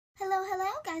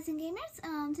Hello guys and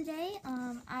gamers, today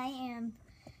I am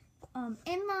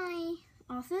in my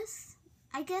office,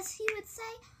 I guess you would say.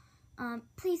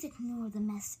 Please ignore the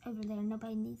mess over there,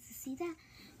 nobody needs to see that.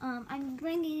 I'm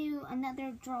bringing you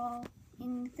another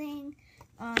drawing thing.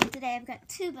 Today I've got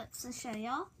two books to show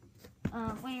y'all.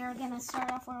 We are going to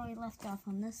start off where we left off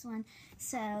on this one.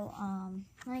 So,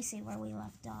 let me see where we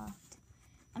left off.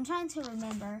 I'm trying to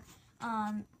remember.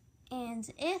 And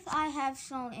if I have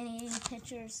shown any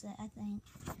pictures that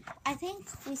I think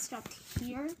we stopped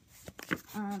here.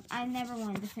 I never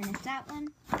wanted to finish that one.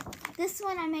 This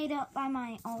one I made up by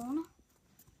my own.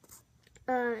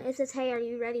 It says, "Hey, are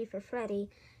you ready for Freddy?"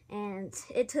 And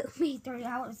it took me 3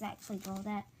 hours to actually draw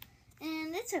that.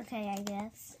 And it's okay, I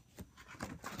guess.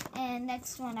 And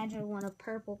next one, I drew one, a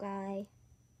purple guy.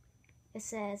 It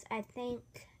says, "I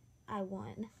think I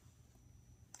won."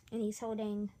 And he's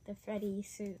holding the Freddy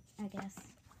suit, I guess.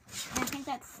 And I think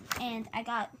that's, and I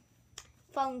got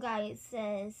phone guy. It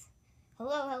says,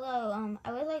 hello,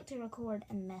 I would like to record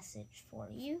a message for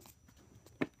you.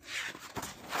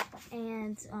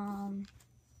 And,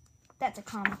 that's a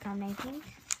comic I'm making.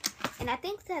 And I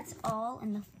think that's all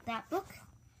in that book.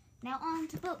 Now on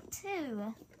to book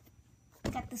 2. I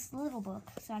got this little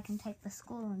book so I can take to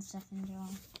school and stuff and draw.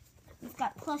 We've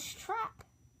got Plush Trap.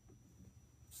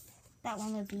 That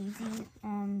one was easy.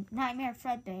 Nightmare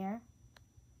Fredbear.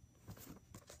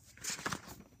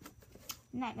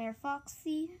 Nightmare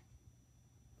Foxy.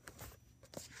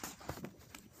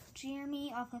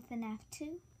 Jeremy off of Fnaf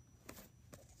 2.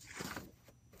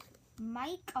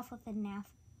 Mike off of Fnaf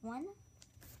 1.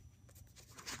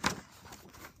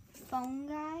 Phone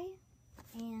Guy.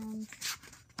 And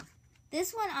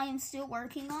this one I am still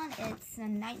working on. It's a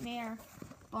Nightmare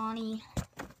Bonnie.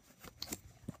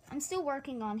 I'm still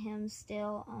working on him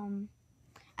still.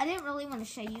 I didn't really want to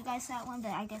show you guys that one,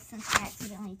 but I guess since I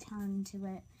accidentally turned to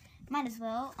it, might as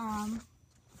well.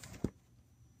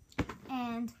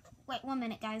 And wait 1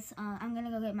 minute, guys. I'm gonna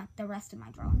go get the rest of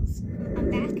my drawings. I'm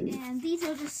back, and these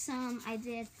are just some I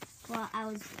did while I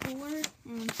was bored.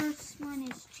 And first one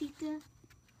is Chica.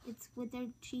 It's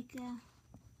Withered Chica.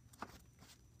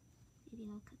 Maybe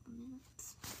a couple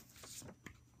minutes.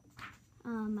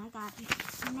 I got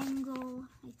Mangle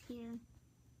right here.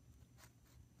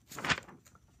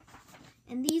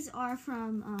 And these are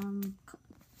from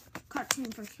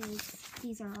Cartoon for Kids.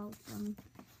 These are all from,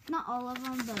 not all of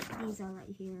them, but these are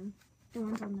right here. The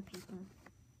ones on the paper.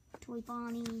 Toy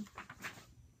Bonnie.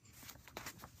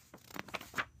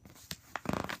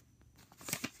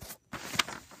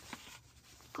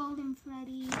 Golden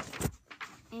Freddy.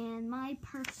 And my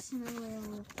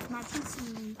personal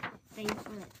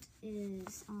favorite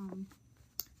is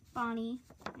Bonnie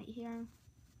right here.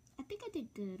 I think I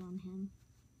did good on him.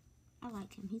 I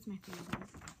like him. He's my favorite.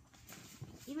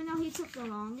 Even though he took the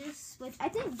longest, which I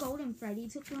think Golden Freddy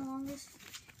took the longest.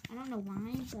 I don't know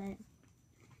why, but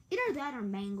either that or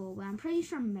Mangle, but I'm pretty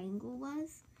sure Mangle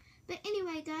was. But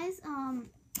anyway, guys,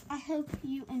 I hope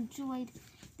you enjoyed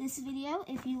this video.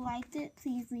 If you liked it,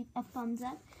 please leave a thumbs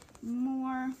up.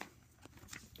 More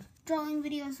drawing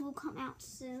videos will come out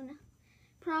soon.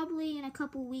 Probably in a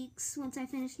couple weeks once I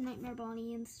finish Nightmare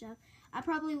Bonnie and stuff. I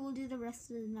probably will do the rest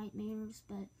of the nightmares,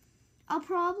 but I'll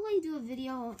probably do a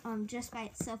video just by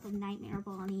itself of Nightmare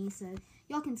Bonnie so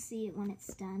y'all can see it when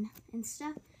it's done and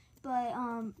stuff. But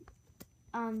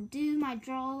do my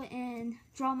draw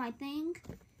my thing.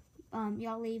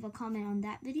 Y'all leave a comment on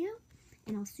that video,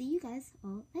 and I'll see you guys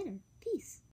all later. Peace.